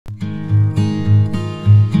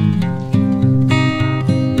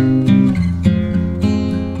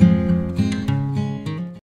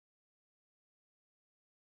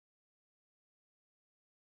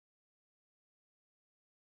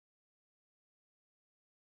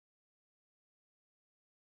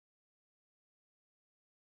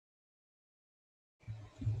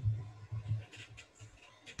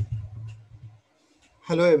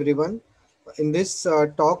Hello everyone. In this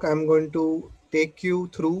talk, I'm going to take you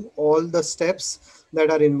through all the steps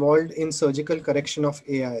that are involved in surgical correction of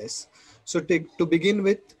AIS. So to begin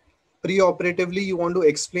with, pre-operatively, you want to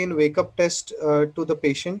explain wake-up test to the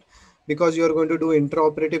patient because you're going to do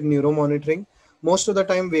intraoperative neuromonitoring. Most of the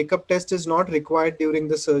time, wake-up test is not required during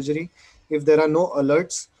the surgery if there are no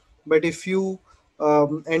alerts. But if you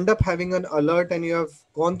end up having an alert and you have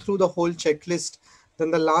gone through the whole checklist,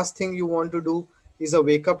 then the last thing you want to do is a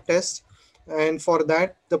wake up test. And for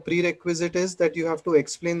that, the prerequisite is that you have to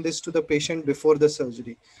explain this to the patient before the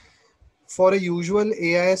surgery. For a usual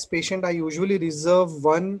AIS patient, I usually reserve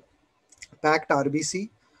one packed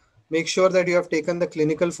RBC. Make sure that you have taken the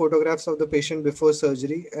clinical photographs of the patient before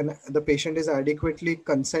surgery and the patient is adequately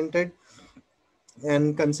consented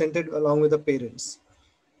and consented along with the parents.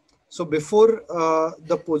 So before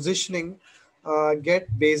the positioning, get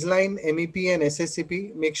baseline MEP and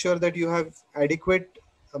SSCP. Make sure that you have adequate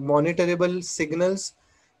monitorable signals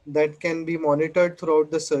that can be monitored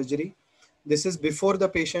throughout the surgery. This is before the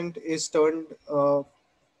patient is turned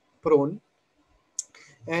prone.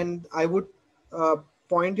 And I would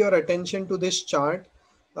point your attention to this chart.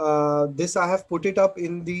 This I have put it up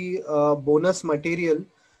in the bonus material.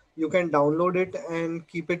 You can download it and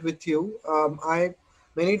keep it with you.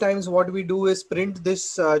 Many times what we do is print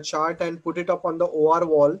this chart and put it up on the OR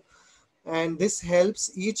wall. And this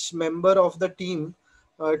helps each member of the team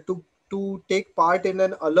to take part in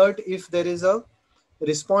an alert if there is a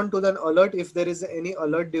respond to an alert if there is any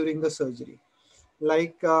alert during the surgery.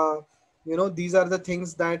 Like, these are the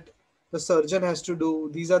things that the surgeon has to do.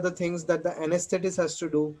 These are the things that the anesthetist has to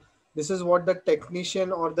do. This is what the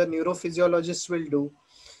technician or the neurophysiologist will do.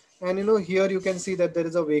 And here you can see that there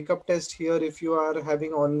is a wake up test here if you are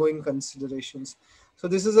having ongoing considerations. So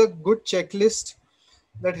this is a good checklist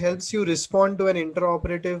that helps you respond to an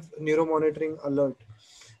intraoperative neuromonitoring alert.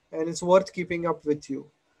 And it's worth keeping up with you.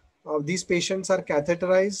 These patients are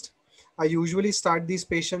catheterized. I usually start these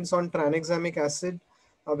patients on tranexamic acid,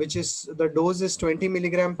 which is the dose is 20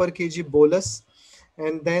 milligram per kg bolus,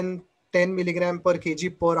 and then 10 milligram per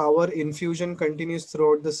kg per hour infusion continues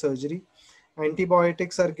throughout the surgery.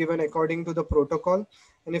 Antibiotics are given according to the protocol.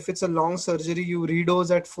 And if it's a long surgery, you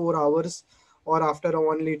redose at 4 hours or after a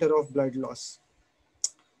 1 liter of blood loss.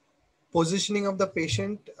 Positioning of the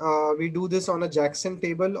patient, we do this on a Jackson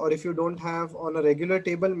table, or if you don't have on a regular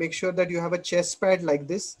table, make sure that you have a chest pad like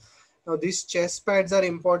this. Now these chest pads are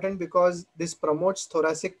important because this promotes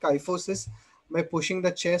thoracic kyphosis by pushing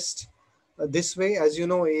the chest this way. As you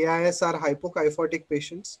know, AIS are hypokyphotic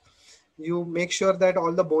patients. You make sure that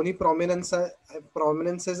all the bony prominences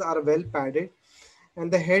are well padded,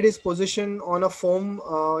 and the head is positioned on a foam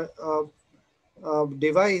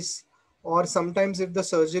device. Or sometimes if the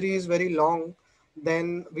surgery is very long,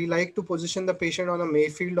 then we like to position the patient on a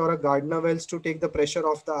Mayfield or a Gardner Wells to take the pressure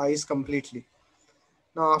off the eyes completely.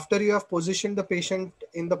 Now, after you have positioned the patient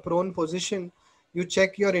in the prone position, you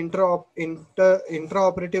check your intraoperative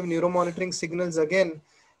neuromonitoring signals again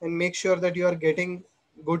and make sure that you are getting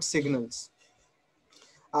good signals.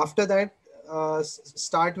 After that,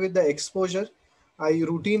 start with the exposure. I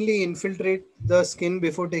routinely infiltrate the skin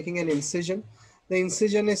before taking an incision. The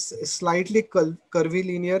incision is slightly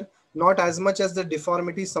curvilinear, not as much as the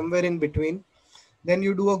deformity, somewhere in between. Then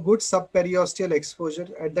you do a good subperiosteal exposure.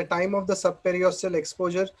 At the time of the subperiosteal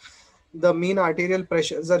exposure, the mean arterial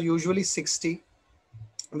pressures are usually 60.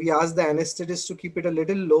 We ask the anesthetist to keep it a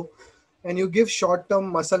little low, and you give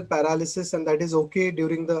short-term muscle paralysis, and that is okay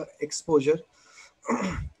during the exposure.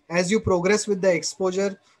 As you progress with the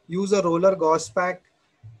exposure, use a roller gauze pack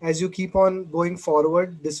as you keep on going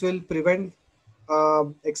forward. This will prevent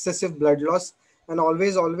excessive blood loss, and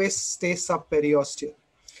always stay subperiosteal.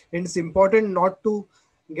 And it's important not to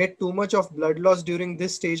get too much of blood loss during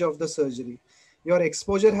this stage of the surgery. Your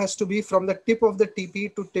exposure has to be from the tip of the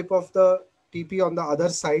TP to tip of the TP on the other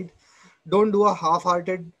side. Don't do a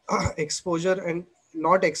half-hearted exposure and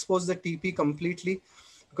not expose the TP completely,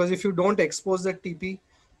 because if you don't expose the TP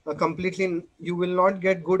completely, you will not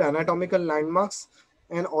get good anatomical landmarks,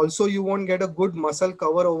 and also you won't get a good muscle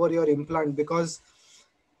cover over your implant because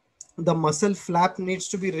the muscle flap needs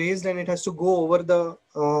to be raised and it has to go over the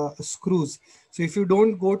screws. So if you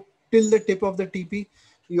don't go till the tip of the TP,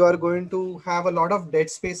 you are going to have a lot of dead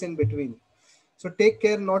space in between. So take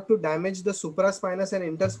care not to damage the supraspinous and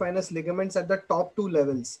interspinous ligaments at the top two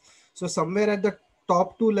levels. So somewhere at the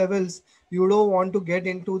top two levels, you don't want to get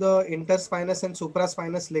into the interspinous and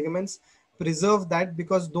supraspinous ligaments. Preserve that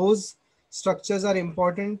because those structures are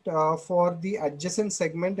important for the adjacent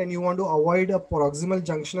segment, and you want to avoid a proximal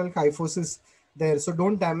junctional kyphosis there. So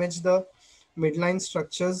don't damage the midline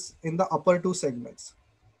structures in the upper two segments.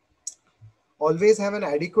 Always have an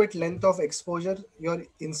adequate length of exposure. Your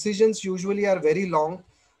incisions usually are very long,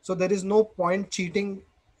 so there is no point cheating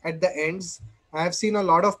at the ends. I have seen a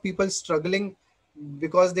lot of people struggling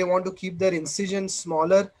because they want to keep their incisions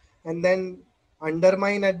smaller and then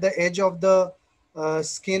undermine at the edge of the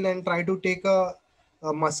skin and try to take a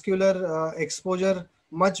muscular exposure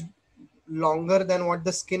much longer than what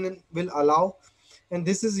the skin will allow, and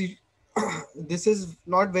this is this is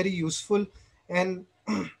not very useful, and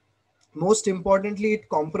most importantly it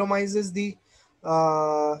compromises the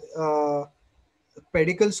uh, uh,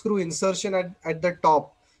 pedicle screw insertion at the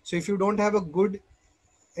top. So if you don't have a good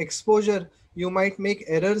exposure, you might make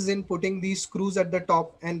errors in putting these screws at the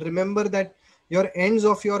top. And remember that your ends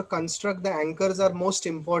of your construct, the anchors, are most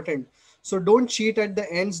important. So don't cheat at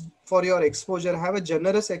the ends for your exposure. Have a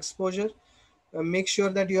generous exposure. Make sure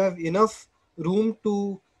that you have enough room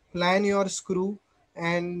to plan your screw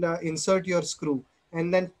and insert your screw,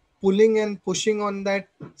 and then pulling and pushing on that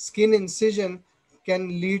skin incision can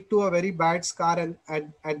lead to a very bad scar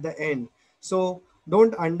at the end. So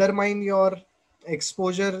don't undermine your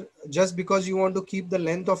exposure just because you want to keep the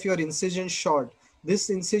length of your incision short.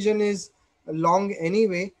 This incision is long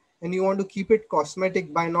anyway, and you want to keep it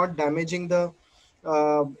cosmetic by not damaging the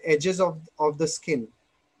edges of the skin,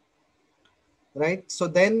 right? So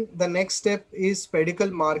then the next step is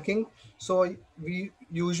pedicle marking. So we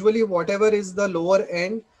usually, whatever is the lower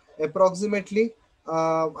end approximately,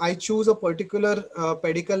 I choose a particular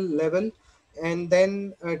pedicle level and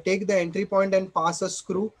then take the entry point and pass a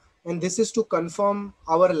screw, and this is to confirm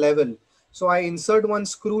our level. So I insert one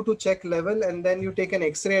screw to check level, and then you take an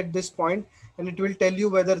x-ray at this point and it will tell you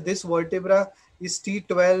whether this vertebra is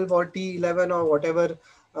T12 or T11 or whatever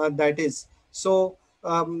that is. So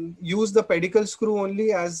use the pedicle screw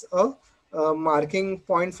only as a marking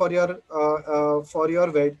point for your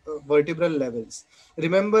vertebral levels.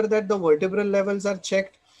 Remember that the vertebral levels are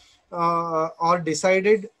checked or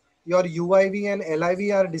decided. Your UIV and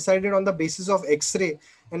LIV are decided on the basis of X-ray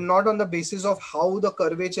and not on the basis of how the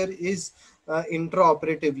curvature is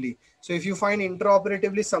intraoperatively. So if you find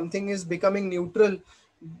intraoperatively something is becoming neutral,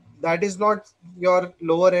 that is not your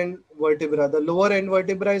lower end vertebra. The lower end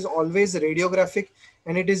vertebra is always radiographic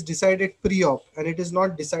and it is decided pre-op and it is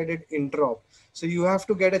not decided intra-op. So you have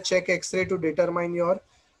to get a check X-ray to determine your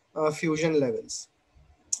fusion levels.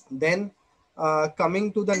 Then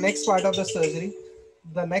coming to the next part of the surgery,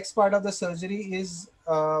 the next part of the surgery is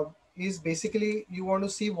basically you want to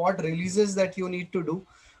see what releases that you need to do.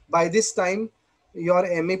 By this time, your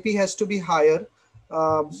MAP has to be higher,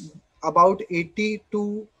 uh, about 80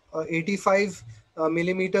 to 85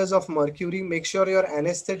 millimeters of mercury. Make sure your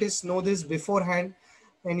anesthetists know this beforehand,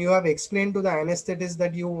 and you have explained to the anesthetist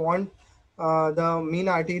that you want the mean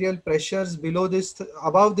arterial pressures below this,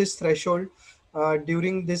 above this threshold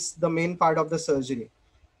during the main part of the surgery.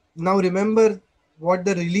 Now remember what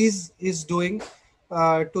the release is doing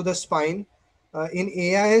to the spine. In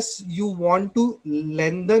AIS, you want to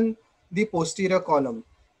lengthen the posterior column,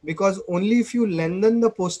 because only if you lengthen the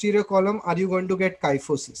posterior column are you going to get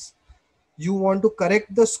kyphosis. You want to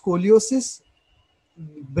correct the scoliosis,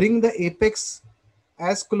 bring the apex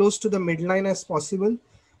as close to the midline as possible,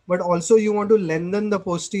 but also you want to lengthen the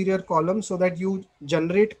posterior column so that you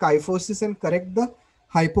generate kyphosis and correct the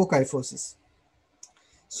hypokyphosis.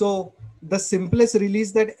 So the simplest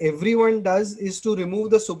release that everyone does is to remove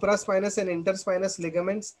the supraspinous and interspinous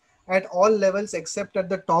ligaments at all levels except at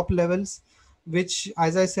the top levels, which,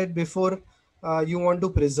 as I said before, you want to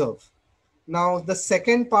preserve. Now, the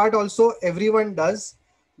second part also everyone does.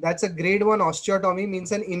 That's a grade 1 osteotomy,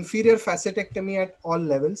 means an inferior facetectomy at all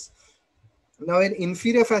levels. Now, an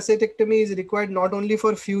inferior facetectomy is required not only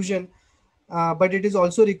for fusion, but it is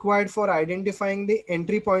also required for identifying the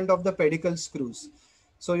entry point of the pedicle screws.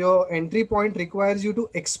 So your entry point requires you to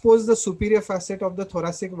expose the superior facet of the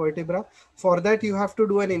thoracic vertebra. For that, you have to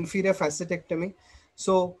do an inferior facetectomy.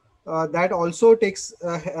 So that also takes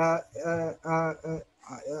that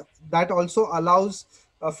also allows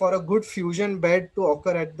for a good fusion bed to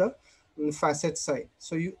occur at the facet side.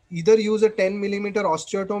 So you either use a 10 millimeter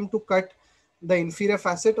osteotome to cut the inferior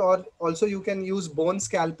facet, or also you can use bone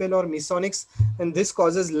scalpel or Misonics, and this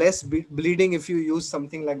causes less bleeding if you use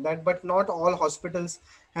something like that, but not all hospitals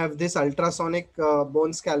have this ultrasonic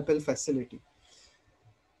bone scalpel facility.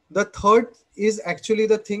 The third is actually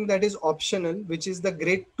the thing that is optional, which is the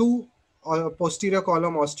grade 2 posterior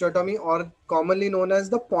column osteotomy, or commonly known as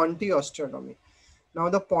the Ponti osteotomy. Now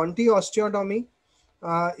the Ponti osteotomy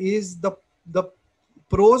is the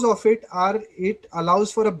pros of it are it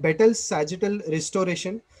allows for a better sagittal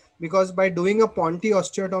restoration. because by doing a Ponti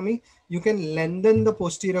osteotomy, you can lengthen the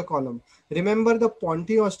posterior column. Remember, the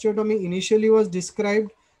Ponti osteotomy initially was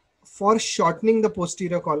described for shortening the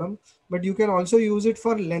posterior column, but you can also use it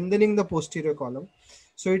for lengthening the posterior column.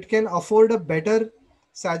 So it can afford a better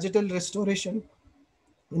sagittal restoration,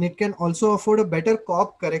 and it can also afford a better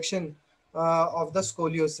COP correction of the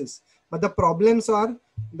scoliosis. But the problems are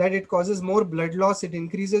that it causes more blood loss, it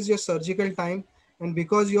increases your surgical time, and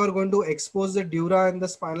because you are going to expose the dura and the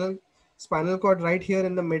spinal cord right here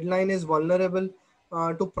in the midline is vulnerable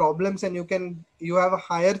to problems, and you have a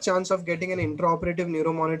higher chance of getting an intraoperative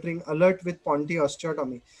neuromonitoring alert with Ponti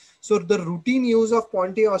osteotomy. So the routine use of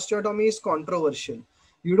Ponti osteotomy is controversial.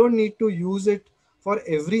 You don't need to use it for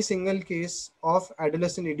every single case of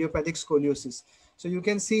adolescent idiopathic scoliosis. So you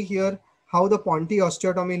can see here how the Ponti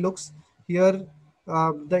osteotomy looks. Here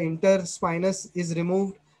the interspinous is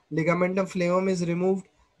removed, ligamentum flavum is removed,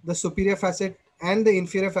 the superior facet and the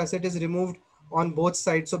inferior facet is removed on both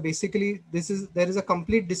sides. So basically there is a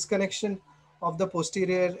complete disconnection of the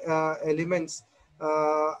posterior elements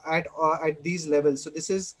at these levels. So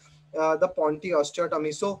this is the Ponti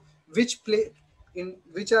osteotomy. So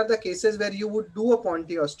which are the cases where you would do a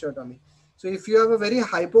Ponti osteotomy? So if you have a very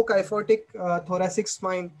hypokyphotic thoracic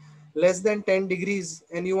spine, less than 10 degrees,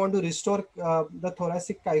 and you want to restore the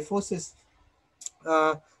thoracic kyphosis,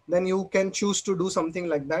 uh, then you can choose to do something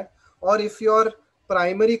like that. Or if your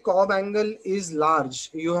primary cob angle is large,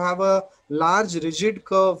 you have a large rigid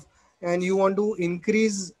curve, and you want to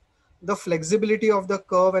increase the flexibility of the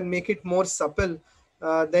curve and make it more supple,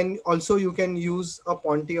 then also you can use a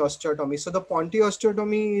Ponti osteotomy. So the Ponti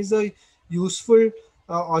osteotomy is a useful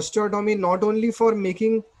osteotomy not only for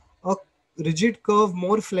making a rigid curve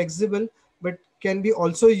more flexible, but can be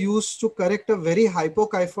also used to correct a very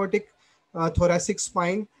hypokyphotic thoracic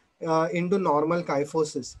spine into normal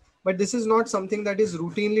kyphosis. But this is not something that is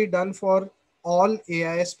routinely done for all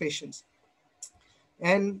AIS patients.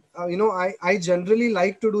 And I generally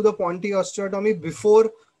like to do the Ponti osteotomy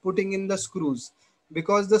before putting in the screws,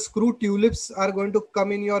 because the screw tulips are going to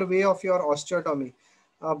come in your way of your osteotomy.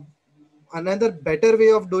 Uh, Another better way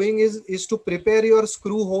of doing is to prepare your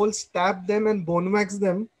screw holes, tap them and bone wax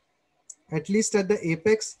them at least at the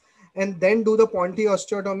apex, and then do the Ponti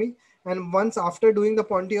osteotomy. And once after doing the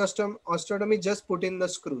Ponti osteotomy, just put in the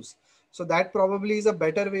screws. So that probably is a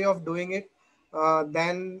better way of doing it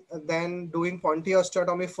than doing Ponti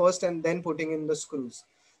osteotomy first and then putting in the screws.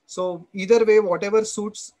 So either way, whatever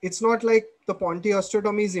suits. It's not like the Ponti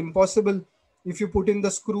osteotomy is impossible if you put in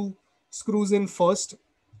the screws in first.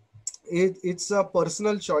 It's a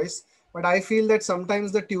personal choice, but I feel that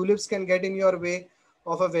sometimes the tulips can get in your way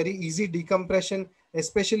of a very easy decompression,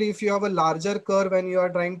 especially if you have a larger curve and you are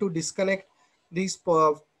trying to disconnect these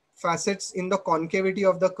facets in the concavity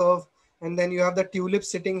of the curve, and then you have the tulip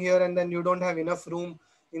sitting here, and then you don't have enough room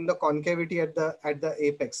in the concavity at the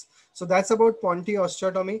apex. So that's about Ponti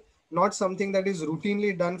osteotomy. Not something that is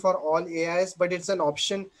routinely done for all AIs, but it's an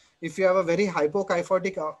option if you have a very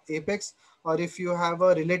hypokyphotic apex, or if you have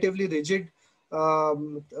a relatively rigid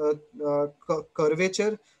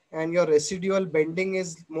curvature and your residual bending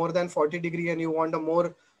is more than 40 degree and you want a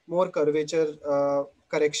more curvature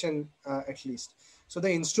correction at least. So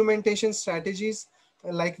the instrumentation strategies,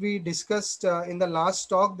 like we discussed in the last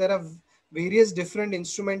talk, there are various different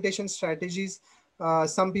instrumentation strategies.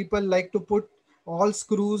 Some people like to put all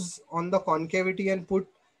screws on the concavity and put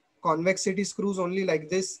convexity screws only like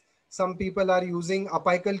this. Some people are using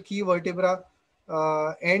apical key vertebra,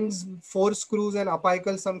 ends 4 screws and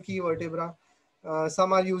apical some key vertebra.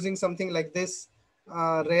 Some are using something like this.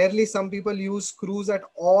 Rarely some people use screws at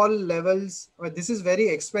all levels. This is very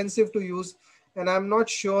expensive to use, and I'm not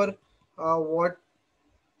sure what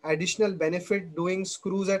additional benefit doing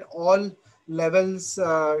screws at all levels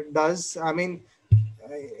does. I mean,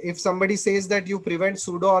 if somebody says that you prevent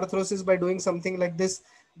pseudo-arthrosis by doing something like this,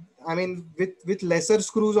 I mean, with lesser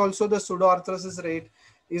screws also the pseudo-arthrosis rate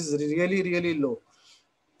is really, really low.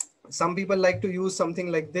 Some people like to use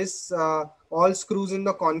something like this, all screws in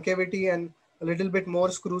the concavity and a little bit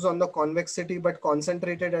more screws on the convexity, but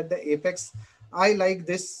concentrated at the apex. I like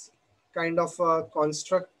this kind of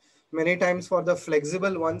construct many times for the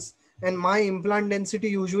flexible ones, and my implant density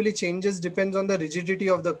usually changes depends on the rigidity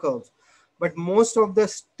of the curve. But most of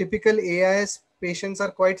the typical AIS patients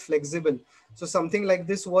are quite flexible. So something like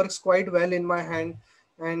this works quite well in my hand,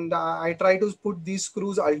 and I try to put these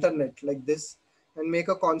screws alternate like this and make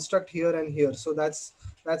a construct here and here. So that's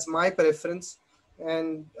my preference.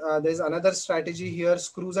 And there's another strategy here,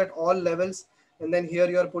 screws at all levels, and then here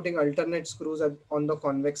you're putting alternate screws on the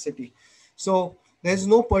convexity. So there's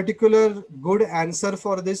no particular good answer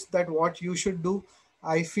for this, that what you should do.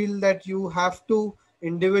 I feel that you have to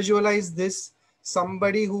individualize this.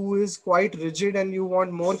 Somebody who is quite rigid and you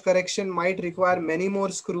want more correction might require many more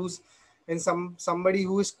screws, and somebody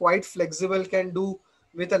who is quite flexible can do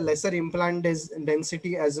with a lesser implant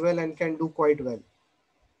density as well and can do quite well,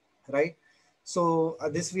 right? So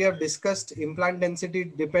this we have discussed. Implant density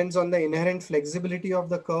depends on the inherent flexibility of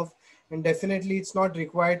the curve, and definitely it's not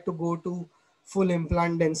required to go to full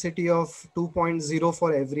implant density of 2.0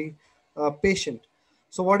 for every patient.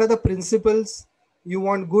 So what are the principles? You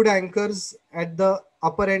want good anchors at the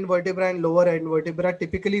upper end vertebra and lower end vertebra,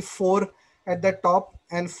 typically 4 at the top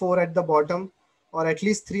and 4 at the bottom, or at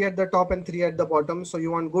least 3 at the top and 3 at the bottom. So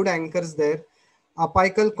you want good anchors there.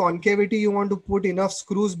 Apical concavity, you want to put enough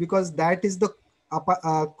screws because that is the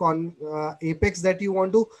apex that you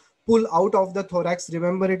want to pull out of the thorax.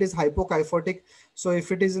 Remember, it is hypokyphotic. So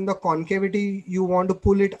if it is in the concavity, you want to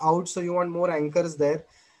pull it out. So you want more anchors there.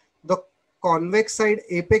 The convex side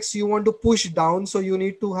apex, you want to push down. So you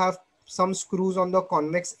need to have some screws on the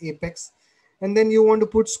convex apex. And then you want to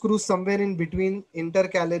put screws somewhere in between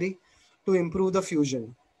intercalary to improve the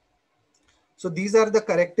fusion. So these are the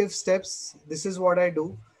corrective steps. This is what I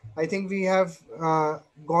do. I think we have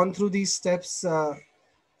gone through these steps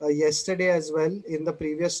yesterday as well in the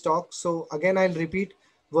previous talk. So again, I'll repeat: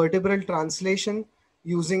 vertebral translation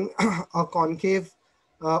using a concave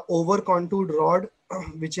over contoured rod,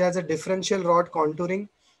 which has a differential rod contouring.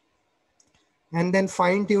 And then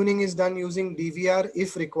fine tuning is done using DVR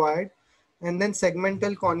if required. And then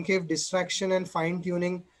segmental concave distraction and fine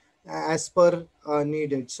tuning as per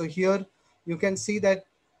needed. So here you can see that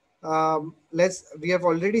we have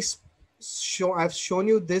already I've shown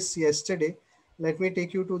you this yesterday. Let me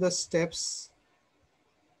take you to the steps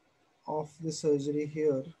of the surgery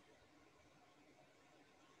here.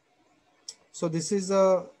 So this is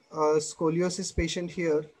a scoliosis patient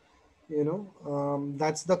here.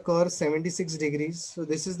 That's the curve 76 degrees. So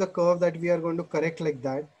this is the curve that we are going to correct like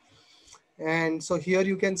that. And so here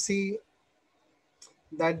you can see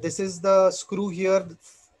that this is the screw here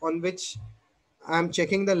on which I'm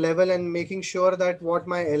checking the level and making sure that what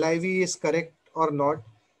my LIV is correct or not.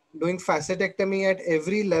 Doing facetectomy at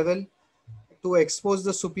every level to expose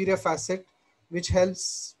the superior facet, which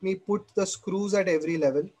helps me put the screws at every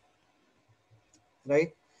level,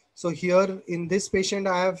 right? So here in this patient,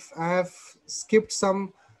 I have skipped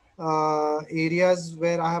some areas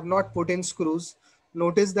where I have not put in screws.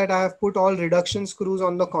 Notice that I have put all reduction screws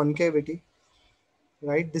on the concavity,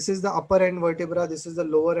 right? This is the upper end vertebra. This is the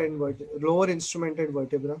lower end lower instrumented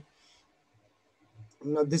vertebra.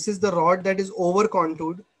 Now this is the rod that is over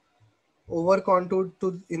contoured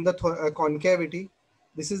to in the concavity.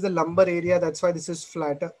 This is the lumbar area. That's why this is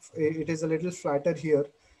flatter. It is a little flatter here.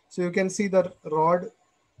 So you can see the rod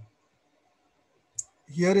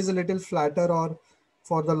here is a little flatter, or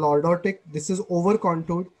for the lordotic, this is over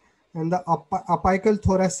contoured, and the apical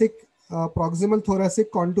thoracic, proximal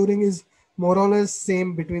thoracic contouring is more or less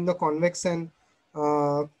same between the convex and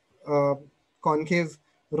uh, uh, concave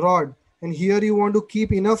rod. And here you want to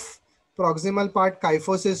keep enough proximal part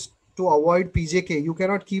kyphosis to avoid PJK. You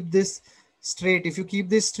cannot keep this straight. If you keep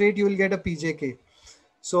this straight, you will get a PJK.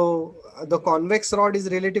 So the convex rod is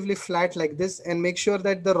relatively flat like this, and make sure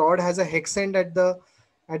that the rod has a hex end at the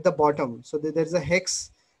bottom. So there's a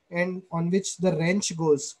hex end on which the wrench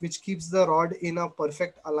goes, which keeps the rod in a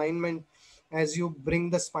perfect alignment as you bring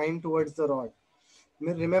the spine towards the rod.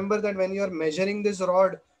 Remember that when you are measuring this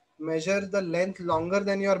rod, measure the length longer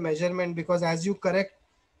than your measurement, because as you correct,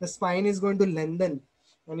 the spine is going to lengthen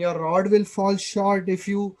and your rod will fall short if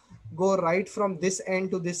you go right from this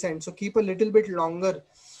end to this end. So keep a little bit longer,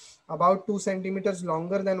 about 2 centimeters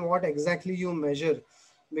longer than what exactly you measure,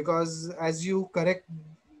 because as you correct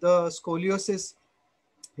the scoliosis,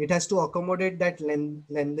 it has to accommodate that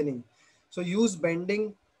lengthening. So use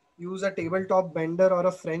bending, use a tabletop bender or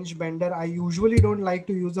a French bender. I usually don't like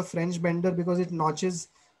to use a French bender because it notches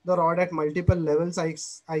the rod at multiple levels.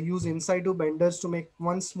 I use inside two benders to make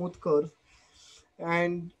one smooth curve.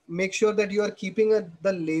 And make sure that you are keeping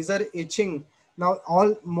the laser etching. Now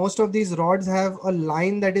most of these rods have a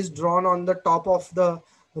line that is drawn on the top of the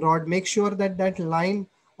rod. Make sure that that line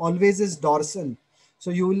always is dorsal. So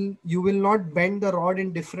you will not bend the rod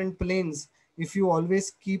in different planes if you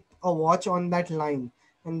always keep a watch on that line.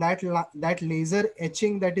 And that laser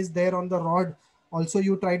etching that is there on the rod, also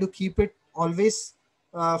you try to keep it always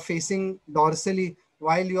facing dorsally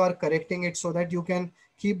while you are correcting it, so that you can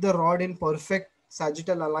keep the rod in perfect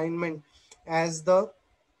sagittal alignment as the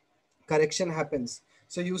correction happens.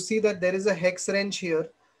 So you see that there is a hex wrench here,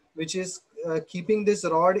 which is keeping this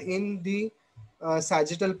rod in the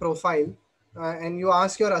sagittal profile. and you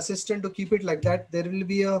ask your assistant to keep it like that, there will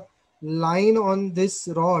be a line on this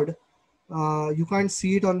rod. You can't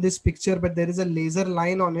see it on this picture, but there is a laser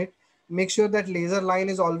line on it. Make sure that laser line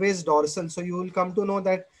is always dorsal. So you will come to know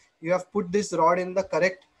that you have put this rod in the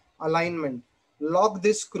correct alignment. Lock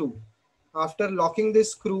this screw. After locking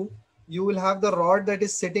this screw, you will have the rod that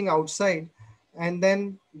is sitting outside, and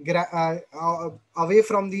then away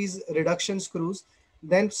from these reduction screws.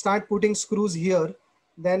 Then start putting screws here,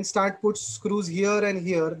 then start put screws here and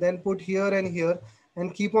here, then put here and here,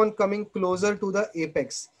 and keep on coming closer to the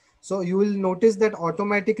apex. So you will notice that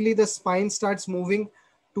automatically the spine starts moving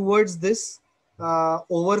towards this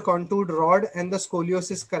over contoured rod, and the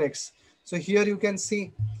scoliosis corrects. So here you can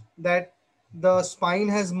see that the spine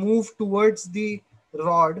has moved towards the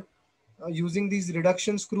rod. Using these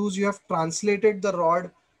reduction screws, you have translated the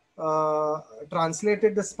rod,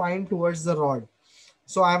 translated the spine towards the rod.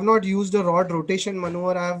 So I have not used a rod rotation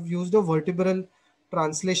maneuver. I have used a vertebral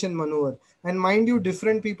translation maneuver. And mind you,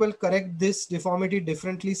 different people correct this deformity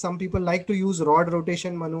differently. Some people like to use rod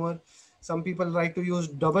rotation maneuver. Some people like to use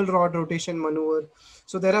double rod rotation maneuver.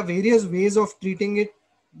 So there are various ways of treating it.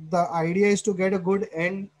 The idea is to get a good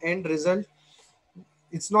end result.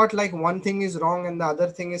 It's not like one thing is wrong and the other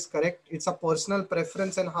thing is correct. It's a personal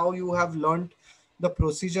preference, and how you have learned the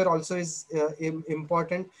procedure also is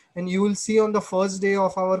important. And you will see on the first day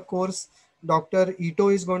of our course, Dr. Ito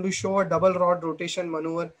is going to show a double rod rotation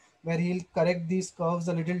maneuver where he'll correct these curves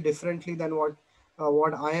a little differently than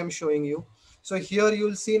what I am showing you. So here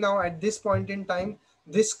you'll see now at this point in time,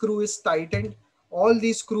 this screw is tightened. All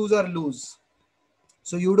these screws are loose.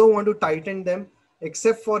 So you don't want to tighten them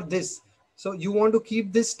except for this. So you want to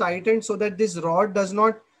keep this tightened so that this rod does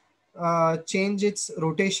not change its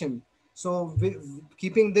rotation. So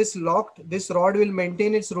keeping this locked, this rod will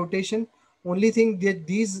maintain its rotation. Only thing that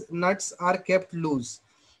these nuts are kept loose.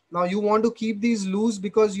 Now you want to keep these loose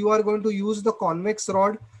because you are going to use the convex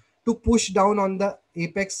rod to push down on the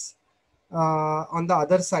apex on the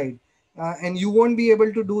other side. And you won't be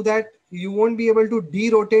able to do that. You won't be able to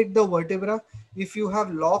derotate the vertebra if you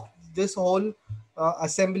have locked this whole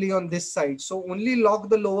assembly on this side. So only lock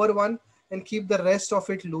the lower one and keep the rest of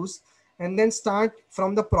it loose. And then start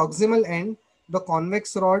from the proximal end, the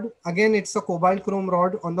convex rod. Again, it's a cobalt chrome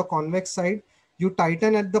rod on the convex side. You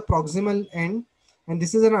tighten at the proximal end. And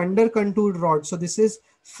this is an under contoured rod. So this is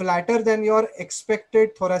flatter than your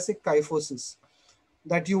expected thoracic kyphosis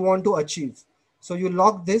that you want to achieve. So you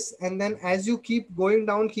lock this, and then as you keep going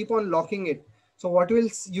down, keep on locking it. So what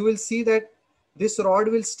you will see that this rod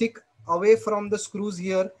will stick away from the screws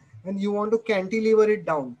here, and you want to cantilever it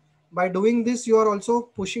down. By doing this, you are also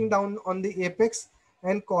pushing down on the apex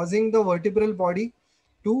and causing the vertebral body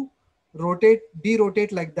to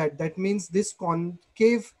derotate like that. That means this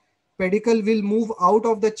concave pedicle will move out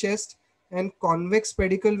of the chest and convex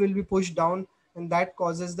pedicle will be pushed down, and that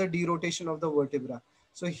causes the derotation of the vertebra.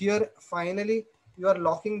 So here finally you are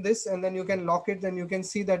locking this, and then you can lock it, then you can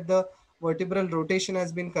see that the vertebral rotation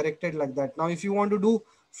has been corrected like that. Now if you want to do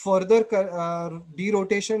further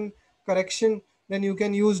derotation correction, then you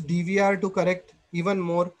can use DVR to correct even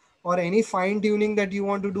more, or any fine tuning that you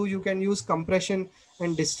want to do, you can use compression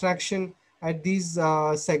and distraction at these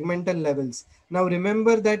segmental levels. Now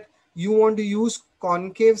remember that you want to use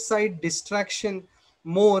concave side distraction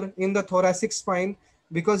more in the thoracic spine,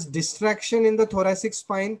 because distraction in the thoracic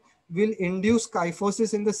spine will induce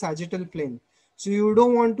kyphosis in the sagittal plane. So you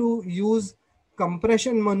don't want to use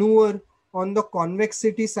compression maneuver on the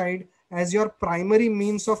convexity side as your primary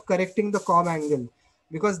means of correcting the cob angle,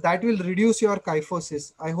 because that will reduce your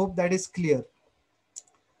kyphosis. I hope that is clear.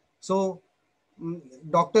 So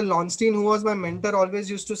Dr. Lonstein, who was my mentor, always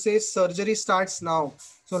used to say surgery starts now.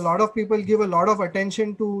 So a lot of people give a lot of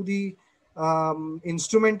attention to the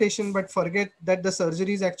instrumentation, but forget that the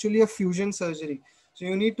surgery is actually a fusion surgery. So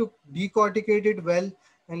you need to decorticate it well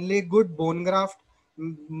and lay good bone graft.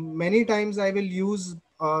 Many times I will use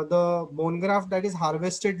the bone graft that is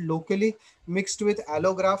harvested locally mixed with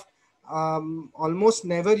allograft. Almost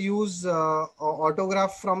never use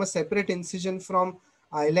autograft from a separate incision from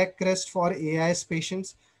iliac crest for AIS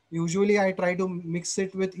patients. Usually I try to mix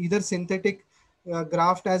it with either synthetic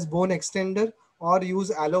graft as bone extender, or use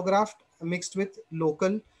allograft mixed with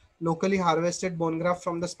locally harvested bone graft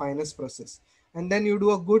from the spinous process. And then you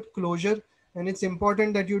do a good closure, and it's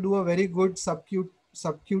important that you do a very good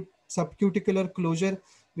subcuticular closure,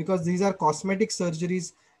 because these are cosmetic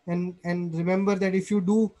surgeries. And remember that if you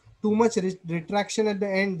do too much retraction at the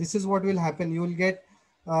end, this is what will happen. You will get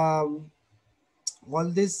all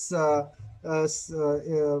this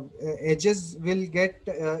edges will get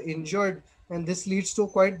injured, and this leads to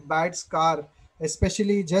quite bad scar.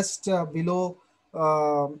 especially just below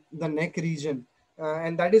the neck region,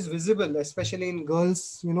 and that is visible, especially in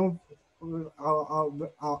girls.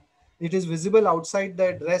 It is visible outside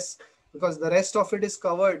their dress because the rest of it is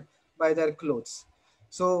covered by their clothes.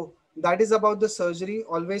 So that is about the surgery.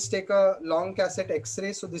 Always take a long cassette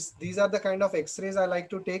X-ray. So these are the kind of X-rays I like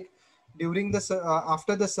to take during the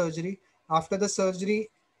after the surgery. After the surgery,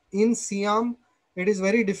 in C-arm, it is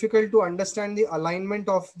very difficult to understand the alignment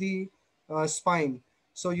of the spine.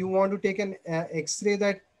 So you want to take an X-ray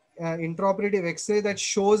that intraoperative X-ray that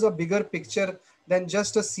shows a bigger picture than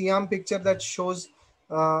just a C-arm picture that shows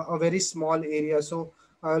a very small area. So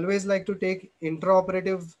I always like to take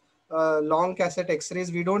intraoperative long cassette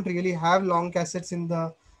X-rays. We don't really have long cassettes in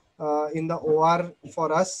the OR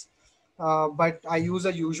for us, but I use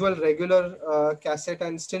a usual regular cassette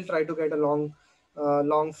and still try to get a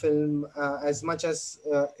long film as much as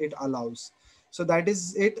it allows. So that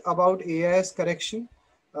is it about AIS correction.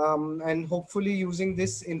 And hopefully using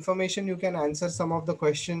this information, you can answer some of the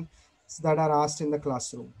questions that are asked in the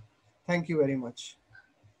classroom. Thank you very much.